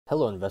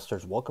Hello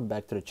investors, welcome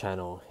back to the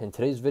channel. In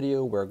today's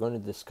video, we're going to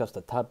discuss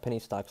the top penny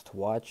stocks to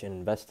watch and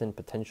invest in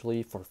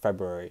potentially for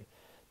February.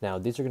 Now,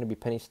 these are going to be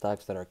penny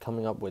stocks that are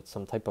coming up with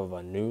some type of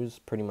news.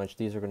 Pretty much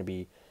these are going to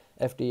be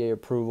FDA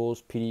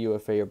approvals,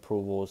 PDUFA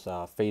approvals,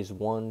 phase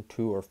 1,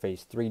 2, or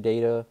phase 3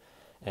 data.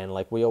 And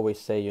like we always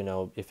say,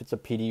 if it's a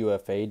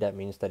PDUFA, that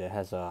means that it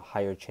has a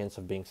higher chance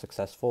of being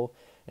successful.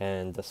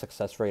 And the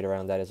success rate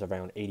around that is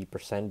around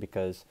 80%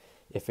 because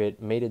if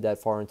it made it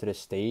that far into this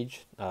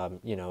stage,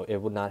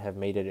 it would not have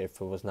made it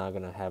if it was not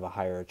going to have a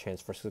higher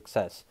chance for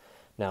success.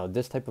 Now,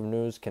 this type of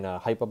news can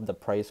hype up the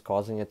price,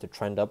 causing it to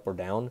trend up or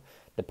down,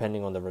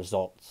 depending on the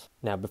results.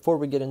 Now, before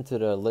we get into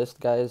the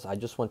list, guys, I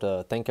just want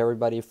to thank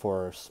everybody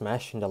for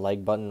smashing the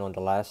like button on the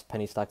last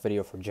penny stock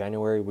video for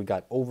January. We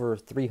got over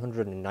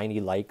 390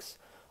 likes.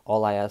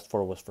 All I asked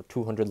for was for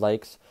 200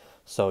 likes.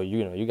 So,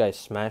 you guys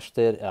smashed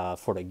it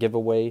for the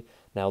giveaway.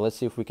 Now, let's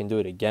see if we can do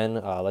it again.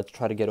 Let's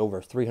try to get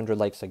over 300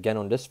 likes again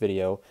on this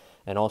video.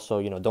 And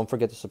also, don't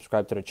forget to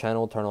subscribe to the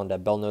channel. Turn on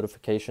that bell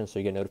notification so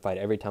you get notified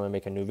every time I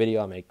make a new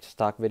video. I make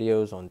stock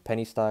videos on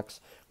penny stocks,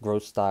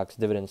 growth stocks,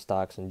 dividend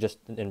stocks, and just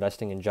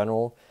investing in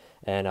general.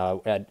 And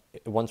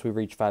once we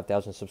reach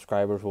 5,000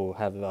 subscribers, we'll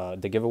have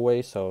the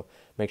giveaway. So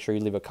make sure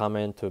you leave a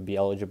comment to be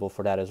eligible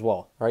for that as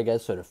well. All right,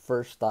 guys. So the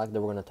first stock that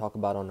we're going to talk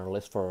about on our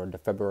list for the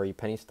February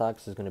penny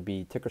stocks is going to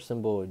be ticker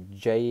symbol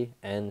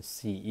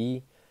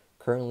jnce.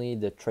 Currently,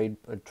 the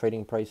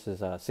trading price is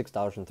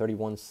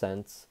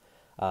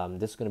 $6.31.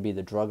 This is going to be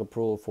the drug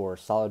approval for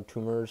solid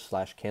tumors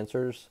 /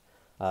 cancers.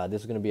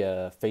 This is going to be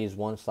a phase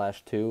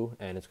 1/2,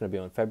 and it's going to be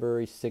on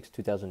February 6,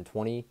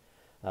 2020.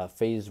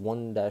 Phase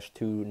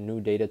 1-2 new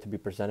data to be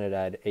presented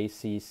at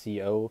acst,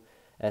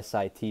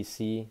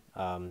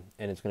 and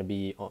it's going to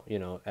be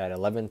at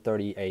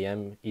 11:30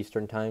 a.m.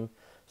 Eastern time.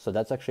 So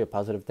that's actually a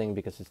positive thing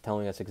because it's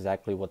telling us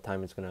exactly what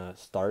time it's going to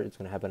start. It's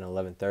going to happen at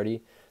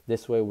 11:30.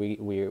 This way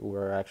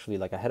we're actually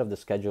like ahead of the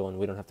schedule, and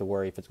we don't have to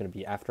worry if it's going to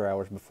be after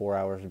hours, before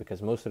hours,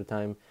 because most of the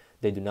time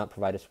they do not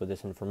provide us with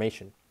this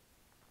information.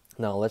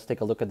 Now let's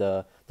take a look at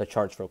the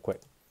charts real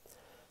quick.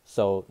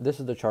 So this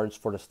is the charts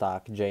for the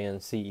stock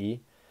jnce.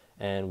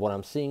 And what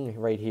I'm seeing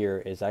right here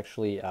is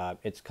actually,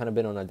 it's kind of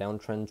been on a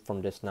downtrend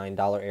from this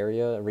 $9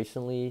 area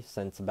recently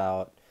since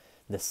about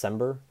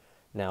December.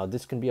 Now,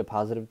 this can be a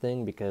positive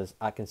thing because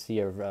I can see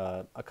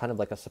a kind of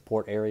like a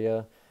support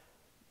area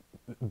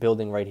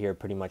building right here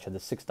pretty much at the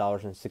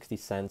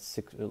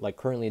 $6.60, like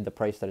currently the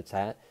price that it's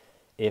at.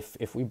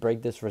 If we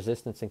break this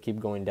resistance and keep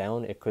going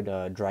down, it could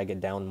drag it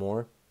down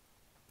more.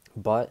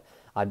 But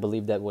I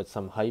believe that with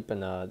some hype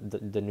and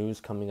the news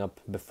coming up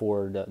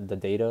before the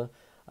data,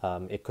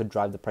 it could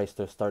drive the price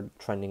to start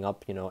trending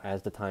up,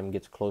 as the time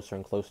gets closer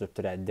and closer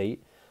to that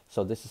date.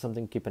 So this is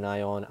something to keep an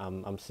eye on.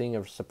 I'm seeing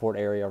a support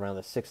area around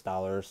the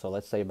 $6. So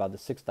let's say about the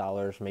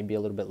 $6, maybe a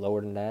little bit lower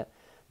than that.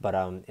 But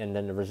and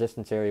then the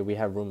resistance area, we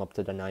have room up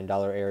to the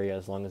 $9 area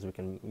as long as we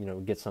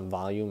can, get some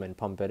volume and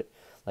pump it.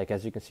 Like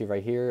as you can see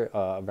right here,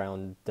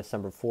 around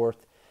December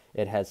 4th,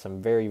 it had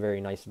some very,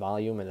 very nice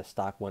volume, and the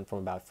stock went from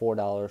about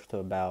 $4 to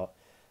about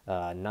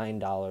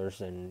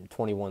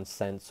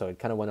 $9.21. So it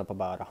kind of went up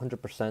about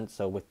 100%.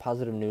 So with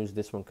positive news,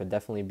 this one could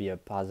definitely be a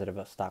positive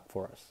stock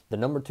for us. The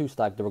number 2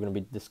 stock that we're going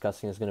to be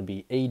discussing is going to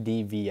be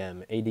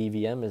ADVM.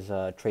 ADVM is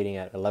trading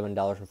at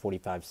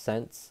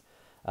 $11.45.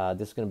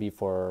 This is going to be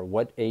for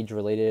wet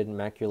age-related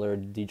macular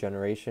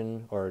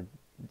degeneration,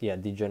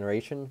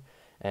 degeneration.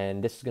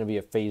 And this is going to be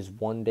a phase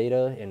 1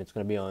 data, and it's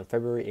going to be on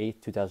February 8th,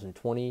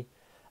 2020.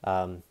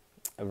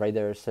 Right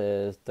there it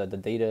says that the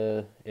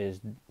data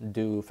is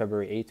due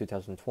February 8,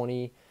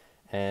 2020,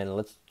 and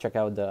let's check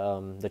out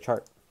the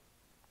chart.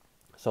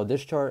 So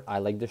this chart, I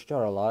like this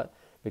chart a lot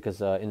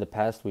because in the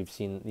past we've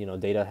seen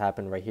data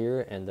happen right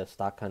here, and the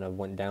stock kind of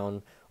went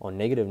down on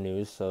negative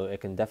news. So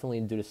it can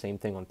definitely do the same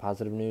thing on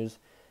positive news.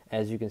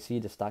 As you can see,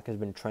 the stock has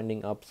been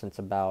trending up since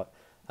about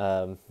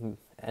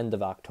end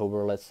of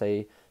October, let's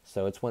say.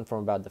 So it's went from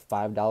about the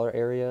 $5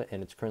 area,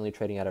 and it's currently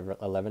trading at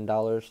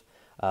 $11.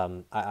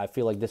 I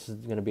feel like this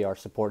is going to be our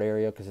support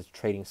area because it's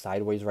trading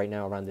sideways right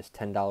now around this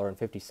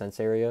 $10.50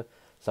 area.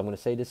 So I'm going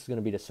to say this is going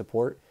to be the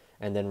support.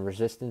 And then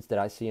resistance that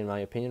I see, in my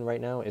opinion,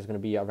 right now is going to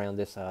be around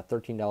this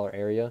 $13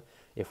 area.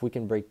 If we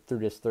can break through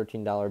this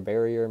 $13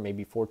 barrier,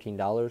 maybe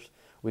 $14,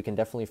 we can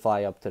definitely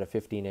fly up to the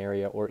 15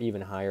 area or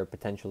even higher,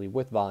 potentially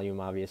with volume,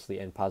 obviously,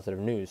 and positive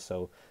news.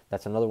 So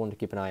that's another one to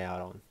keep an eye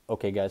out on.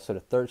 Okay, guys, so the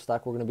third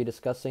stock we're going to be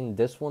discussing,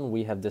 this one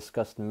we have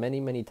discussed many,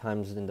 many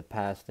times in the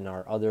past in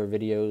our other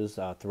videos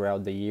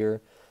throughout the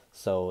year.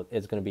 So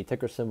it's going to be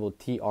ticker symbol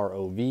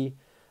TROV.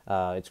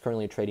 It's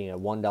currently trading at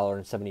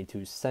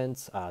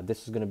 $1.72.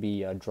 This is going to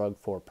be a drug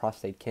for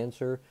prostate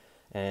cancer,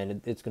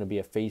 and it's going to be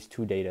a phase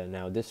 2 data.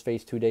 Now, this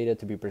phase 2 data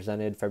to be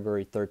presented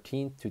February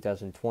 13th,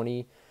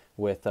 2020,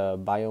 with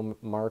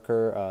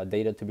biomarker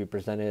data to be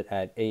presented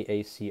at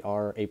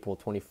AACR April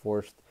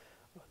 24th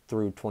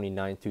through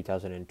 29th,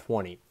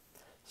 2020.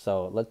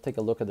 So let's take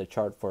a look at the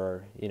chart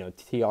for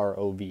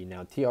TROV.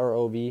 Now,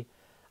 TROV,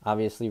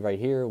 obviously right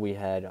here we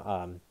had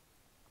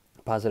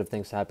positive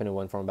things happen. It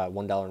went from about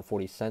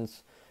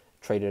 $1.40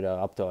 traded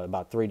up to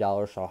about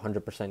 $3, so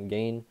 100%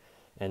 gain.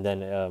 And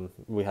then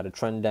we had a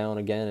trend down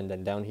again, and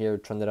then down here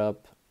trended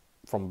up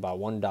from about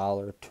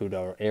 $1 to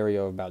the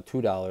area of about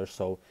 $2.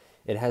 So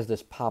it has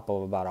this pop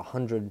of about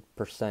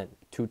 100%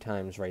 2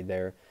 times right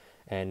there.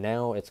 And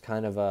now it's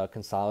kind of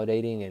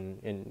consolidating,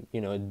 and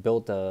it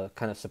built a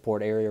kind of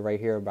support area right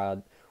here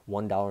about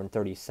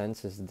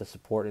 $1.30 is the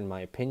support in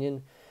my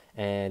opinion.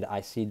 And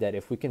I see that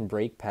if we can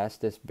break past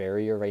this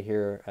barrier right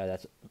here,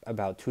 that's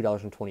about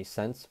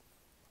 $2.20,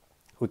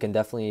 we can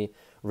definitely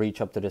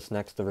reach up to this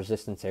next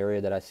resistance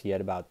area that I see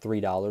at about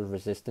 $3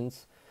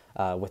 resistance,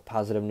 with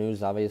positive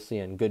news obviously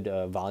and good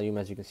volume,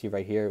 as you can see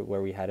right here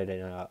where we had it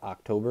in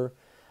October.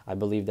 I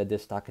believe that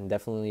this stock can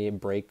definitely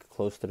break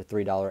close to the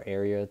 $3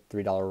 area,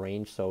 $3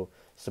 range. So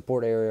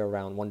support area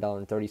around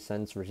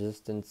 $1.30,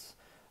 resistance,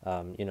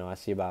 I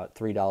see about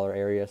 $3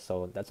 area.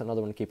 So that's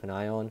another one to keep an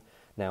eye on.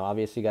 Now,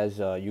 obviously, guys,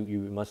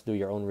 you must do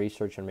your own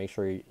research and make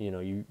sure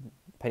you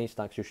penny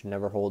stocks you should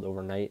never hold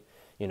overnight.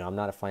 I'm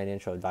not a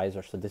financial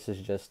advisor, so this is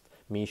just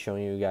me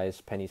showing you guys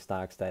penny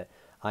stocks that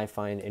I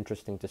find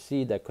interesting to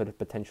see that could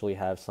potentially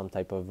have some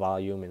type of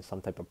volume and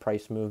some type of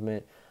price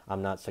movement.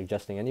 I'm not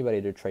suggesting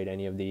anybody to trade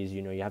any of these.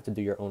 You have to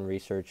do your own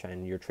research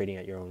and you're trading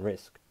at your own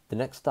risk. The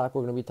next stock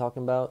we're going to be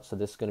talking about, so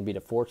this is going to be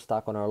the fourth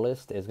stock on our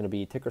list, is going to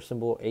be ticker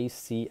symbol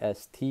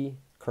acst.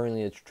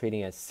 Currently it's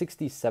trading at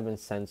 67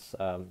 cents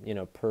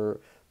per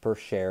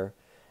share,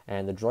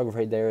 and the drug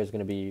right there is going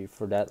to be,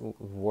 for that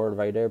word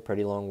right there,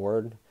 pretty long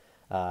word.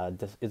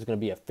 This is going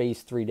to be a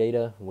phase 3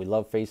 data. We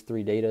love phase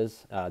 3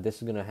 datas. This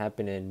is going to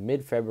happen in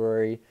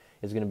mid-February.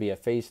 It's going to be a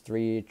phase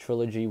 3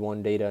 trilogy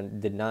 1 data.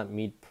 Did not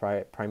meet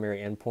primary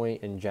endpoint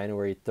in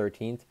January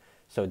 13th.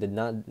 So did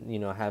not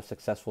have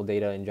successful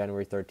data in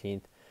January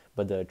 13th.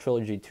 But the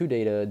trilogy 2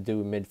 data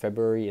due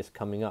mid-February is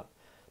coming up.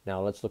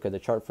 Now let's look at the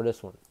chart for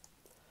this one.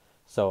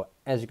 So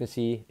as you can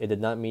see, it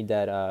did not meet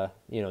that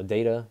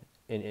data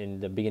in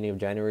the beginning of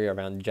January,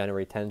 around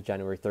January 10th,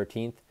 January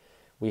 13th.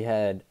 We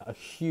had a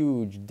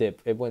huge dip.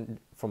 It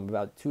went from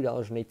about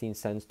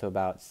 $2.18 to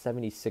about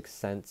 76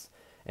 cents,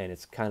 and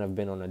it's kind of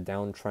been on a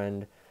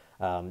downtrend.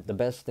 The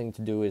best thing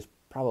to do is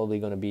probably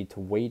going to be to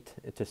wait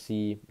to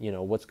see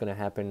what's going to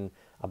happen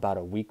about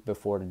a week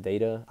before the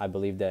data. I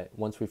believe that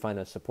once we find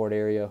a support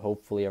area,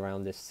 hopefully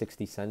around this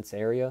 60 cents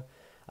area,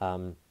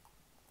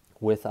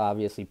 with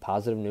obviously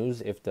positive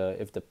news, if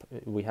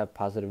we have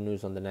positive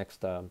news on the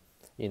next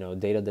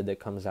data that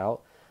comes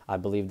out, I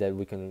believe that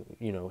we can,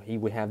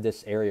 we have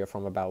this area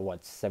from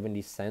about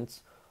 70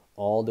 cents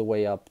all the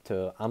way up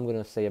to, I'm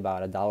going to say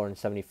about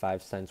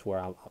 $1.75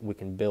 where we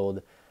can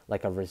build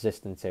like a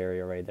resistance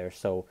area right there.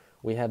 So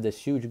we have this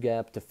huge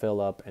gap to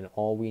fill up, and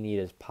all we need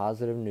is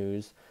positive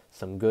news,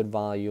 some good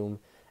volume,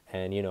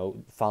 and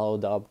follow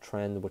the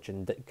uptrend, which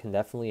can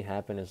definitely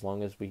happen as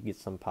long as we get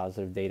some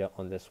positive data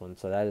on this one.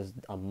 So that is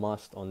a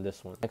must on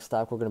this one. Next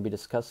stock we're going to be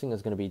discussing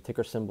is going to be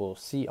ticker symbol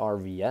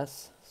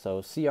CRVS.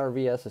 So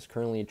CRVS is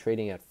currently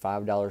trading at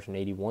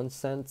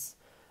 $5.81.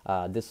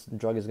 This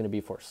drug is going to be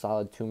for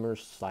solid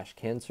tumors /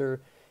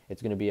 cancer.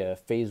 It's going to be a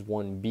phase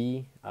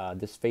 1B.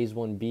 This phase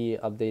 1B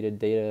updated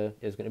data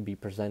is going to be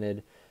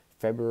presented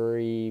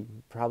probably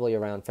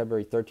around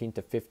February 13th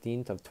to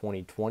 15th of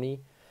 2020.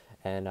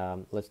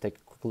 And let's take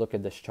a quick look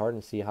at this chart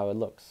and see how it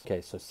looks.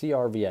 Okay, so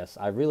CRVS,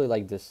 I really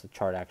like this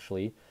chart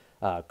actually.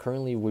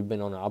 Currently, we've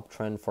been on an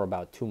uptrend for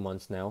about 2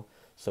 months now,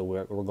 so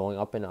we're going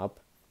up and up.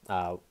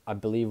 I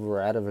believe we're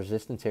at a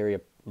resistance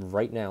area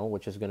right now,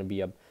 which is going to be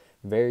a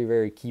very,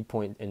 very key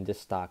point in this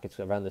stock. It's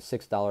around the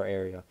 $6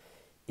 area.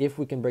 If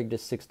we can break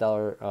this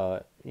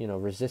 $6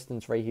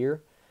 resistance right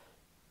here,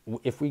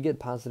 if we get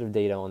positive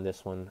data on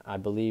this one, I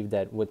believe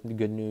that with the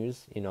good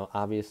news,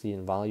 obviously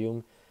in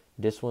volume,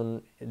 this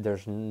one,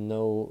 there's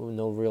no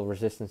real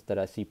resistance that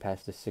I see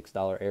past the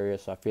 $6 area.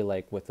 So I feel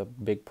like with a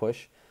big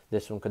push,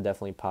 this one could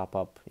definitely pop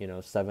up,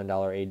 $7,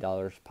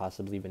 $8,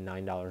 possibly even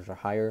 $9 or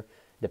higher,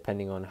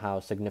 depending on how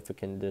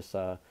significant this,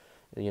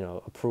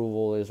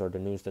 approval is or the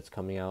news that's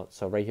coming out.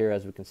 So right here,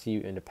 as we can see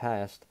in the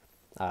past,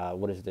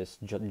 what is this,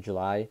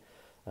 July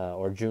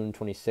or June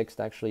 26th,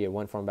 actually, it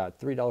went from about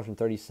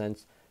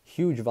 $3.30,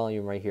 huge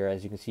volume right here.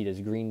 As you can see, this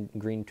green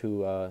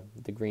to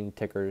the green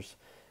tickers.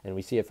 And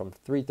we see it from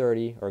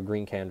 330, or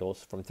green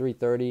candles, from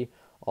 330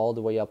 all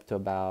the way up to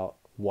about,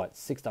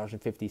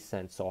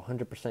 $6.50. So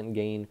 100%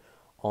 gain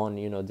on,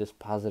 this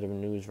positive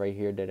news right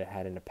here that it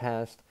had in the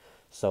past.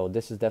 So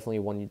this is definitely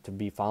one to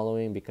be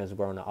following because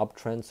we're on an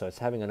uptrend. So it's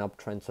having an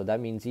uptrend. So that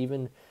means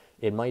even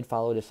it might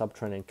follow this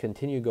uptrend and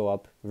continue to go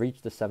up,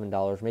 reach the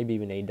 $7, maybe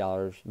even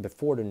 $8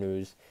 before the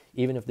news.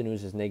 Even if the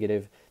news is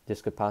negative,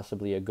 this could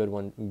possibly be a good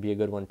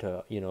one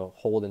to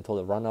hold until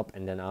the run up,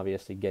 and then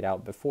obviously get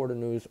out before the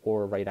news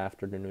or right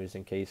after the news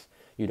in case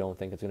you don't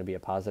think it's going to be a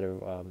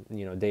positive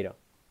data.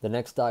 The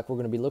next stock we're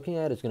going to be looking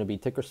at is going to be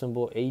ticker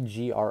symbol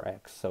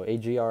agrx. So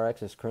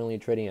agrx is currently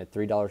trading at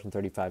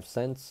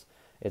 $3.35.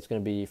 It's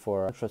going to be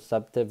for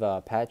contraceptive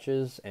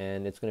patches,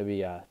 and it's going to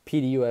be a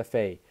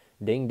PDUFA.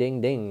 Ding, ding,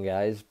 ding,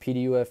 guys.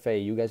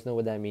 PDUFA. You guys know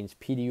what that means.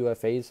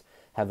 PDUFAs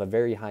have a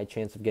very high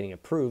chance of getting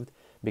approved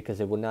because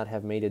it would not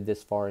have made it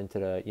this far into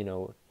the,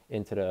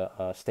 into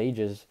the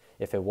stages.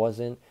 If it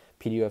wasn't,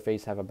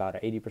 PDUFAs have about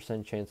an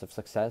 80% chance of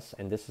success,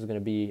 and this is going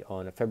to be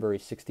on February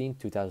 16th,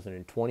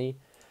 2020.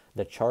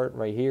 The chart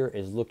right here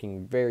is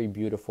looking very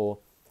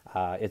beautiful.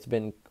 It's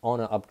been on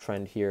an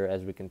uptrend here,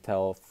 as we can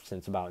tell,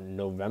 since about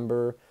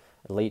November,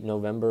 late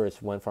November.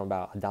 It's went from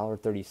about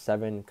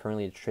 $1.37.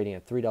 Currently, it's trading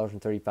at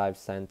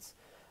 $3.35.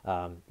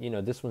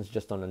 This one's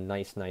just on a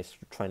nice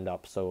trend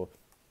up. So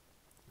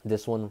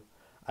this one,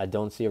 I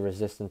don't see a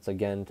resistance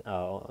again.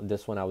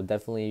 This one, I would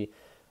definitely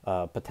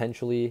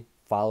potentially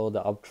follow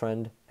the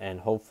uptrend, and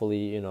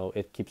hopefully,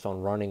 it keeps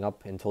on running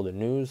up until the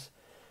news.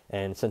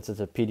 And since it's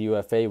a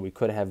PDUFA, we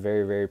could have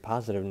very, very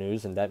positive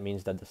news, and that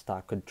means that the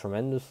stock could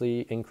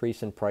tremendously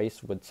increase in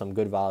price with some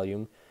good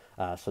volume.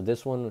 So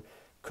this one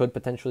could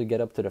potentially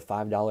get up to the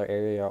 $5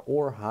 area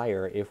or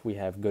higher if we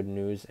have good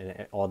news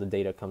and all the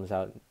data comes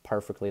out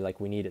perfectly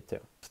like we need it to.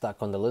 Stock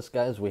on the list,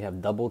 guys, we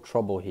have double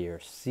trouble here,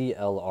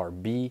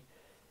 clrb.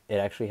 It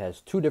actually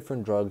has two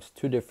different drugs,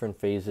 two different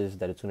phases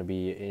that it's going to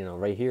be,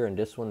 right here, and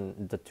this one,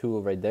 the two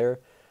right there.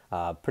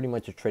 Pretty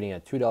much it's trading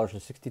at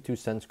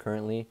 $2.62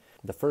 currently.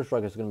 The first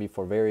drug is going to be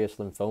for various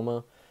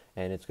lymphoma,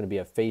 and it's going to be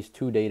a phase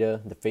 2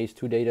 data. The phase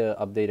 2 data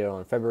updated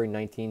on February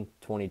 19,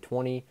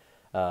 2020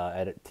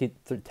 at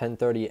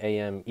 10:30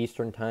 a.m.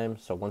 Eastern time.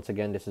 So once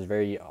again, this is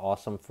very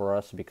awesome for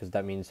us because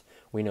that means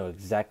we know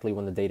exactly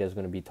when the data is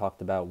going to be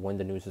talked about, when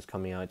the news is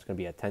coming out. It's going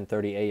to be at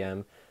 10:30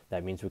 a.m.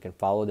 That means we can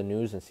follow the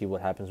news and see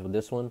what happens with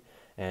this one.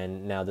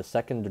 And now the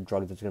second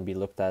drug that's going to be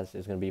looked at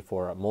is going to be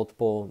for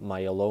multiple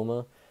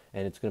myeloma,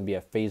 and it's going to be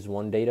a phase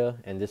 1 data,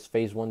 and this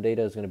phase 1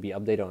 data is going to be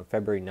updated on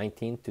February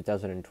 19th,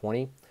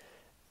 2020,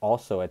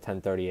 also at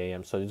 10:30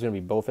 a.m. So it's going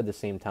to be both at the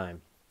same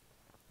time.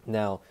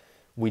 Now,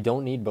 we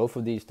don't need both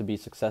of these to be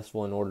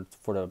successful in order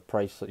for the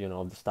price,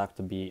 of the stock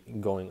to be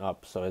going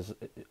up. So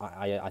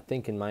I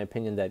think, in my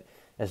opinion, that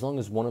as long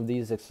as one of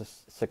these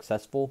is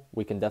successful,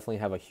 we can definitely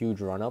have a huge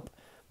run up.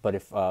 But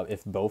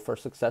if both are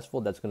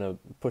successful, that's going to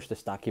push the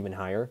stock even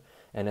higher.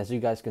 And as you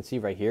guys can see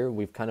right here,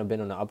 we've kind of been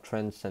on an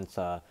uptrend since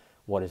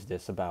what is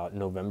this, about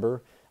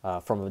November,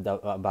 from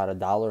about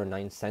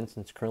 $1.09, and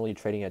it's currently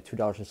trading at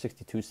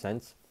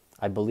 $2.62.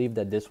 I believe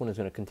that this one is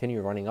going to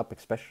continue running up,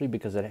 especially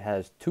because it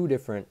has two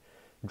different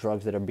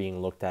drugs that are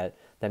being looked at.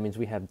 That means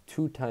we have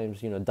two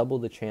times, double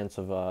the chance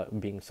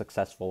of being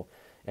successful.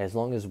 As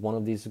long as one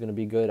of these is going to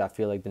be good, I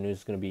feel like the news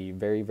is going to be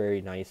very,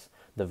 very nice.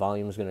 The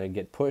volume is going to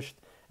get pushed,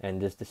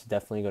 and this is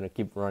definitely going to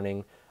keep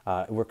running.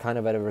 We're kind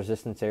of at a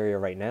resistance area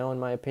right now, in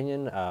my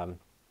opinion.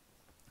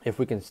 If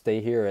we can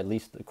stay here, at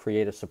least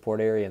create a support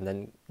area and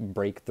then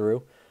break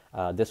through,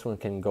 this one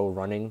can go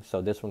running.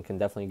 So this one can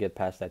definitely get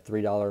past that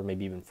 $3,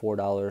 maybe even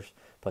 $4,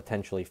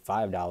 potentially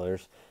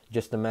 $5.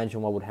 Just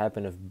imagine what would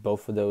happen if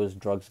both of those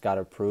drugs got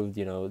approved,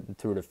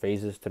 through the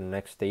phases to the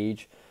next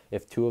stage.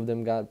 If two of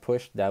them got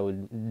pushed, that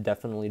would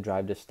definitely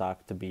drive the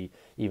stock to be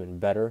even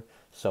better.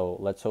 So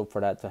let's hope for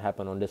that to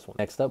happen on this one.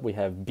 Next up, we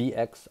have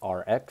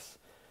bxrx.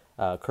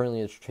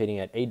 Currently, it's trading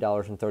at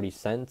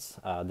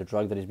 $8.30. The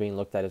drug that is being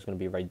looked at is going to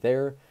be right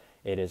there.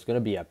 It is going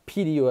to be a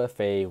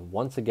PDUFA.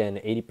 Once again,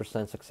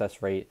 80%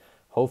 success rate.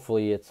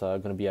 Hopefully, it's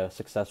going to be a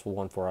successful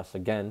one for us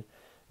again.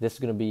 This is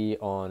going to be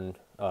on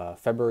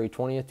February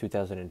 20th,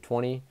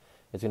 2020.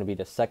 It's going to be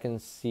the second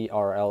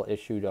CRL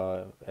issued.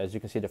 As you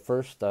can see, the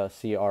first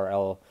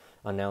CRL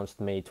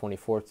announced May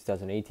 24th,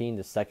 2018.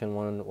 The second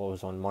one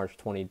was on March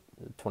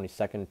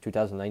 22nd,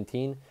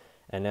 2019.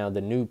 And now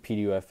the new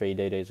PDUFA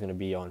data is going to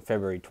be on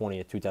February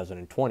 20th,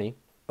 2020.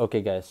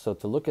 Okay, guys, so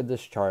to look at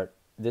this chart,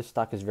 this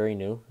stock is very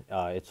new.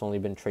 It's only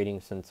been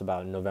trading since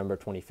about November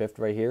 25th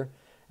right here.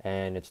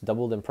 And it's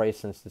doubled in price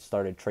since it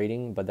started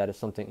trading, but that is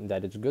something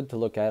that it's good to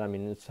look at. I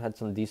mean, it's had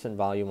some decent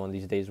volume on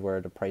these days where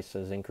the price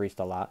has increased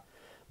a lot.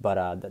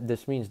 But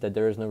this means that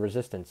there is no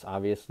resistance.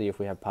 Obviously, if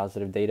we have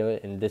positive data,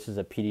 and this is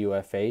a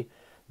PDUFA,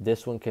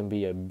 this one can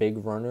be a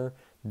big runner.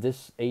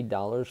 This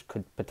 $8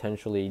 could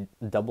potentially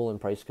double in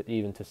price,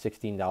 even to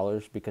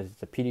 $16, because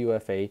it's a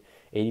PDUFA,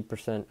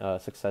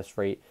 80% success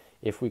rate.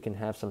 If we can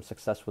have some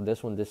success with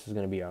this one, this is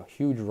going to be a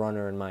huge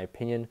runner, in my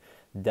opinion.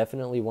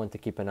 Definitely one to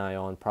keep an eye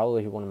on.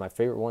 Probably one of my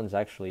favorite ones,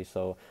 actually.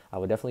 So I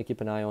would definitely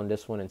keep an eye on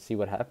this one and see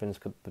what happens,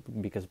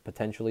 because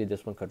potentially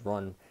this one could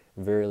run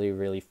really,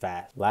 really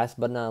fast. Last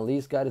but not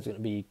least, guys, is going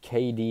to be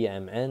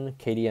kdmn.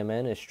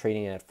 kdmn is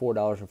trading at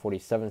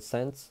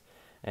 $4.47.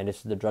 And this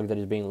is the drug that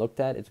is being looked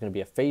at. It's going to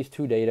be a phase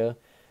 2 data,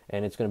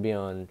 and it's going to be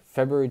on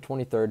February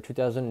 23rd,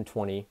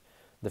 2020.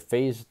 The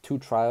phase 2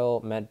 trial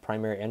met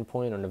primary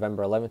endpoint on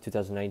November 11th,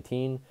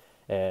 2019.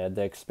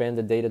 The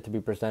expanded data to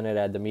be presented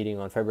at the meeting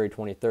on February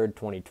 23rd,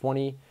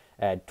 2020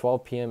 at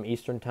 12 p.m.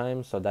 Eastern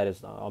time. So that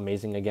is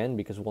amazing again,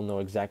 because we'll know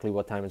exactly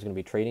what time it's going to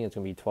be trading. It's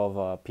going to be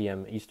 12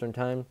 p.m. Eastern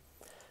time.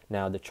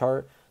 Now the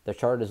chart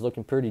is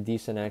looking pretty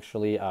decent,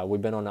 actually.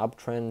 We've been on an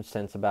uptrend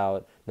since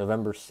about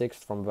November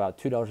 6th from about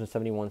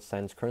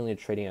 $2.71. Currently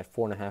it's trading at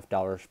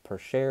 $4.50 per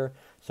share.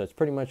 So it's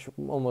pretty much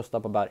almost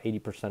up about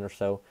 80% or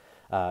so.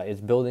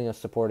 It's building a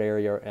support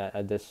area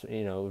at this,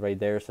 right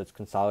there. So it's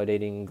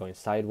consolidating, going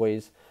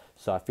sideways.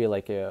 So I feel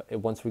like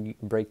once we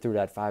break through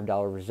that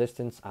 $5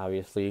 resistance,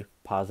 obviously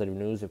positive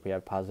news. If we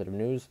have positive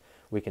news,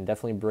 we can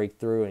definitely break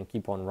through and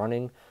keep on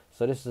running.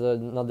 So this is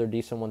another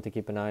decent one to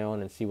keep an eye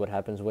on and see what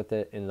happens with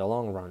it in the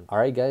long run. All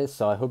right, guys.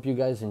 So I hope you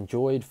guys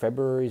enjoyed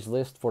February's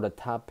list for the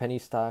top penny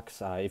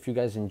stocks. If you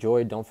guys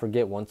enjoyed, don't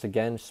forget, once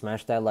again,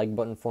 smash that like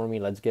button for me.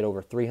 Let's get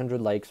over 300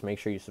 likes. Make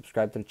sure you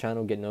subscribe to the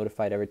channel, get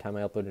notified every time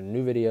I upload a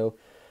new video.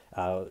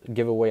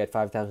 Giveaway at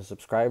 5,000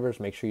 subscribers.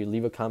 Make sure you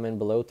leave a comment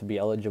below to be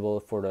eligible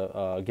for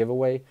the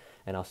giveaway.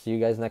 And I'll see you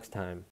guys next time.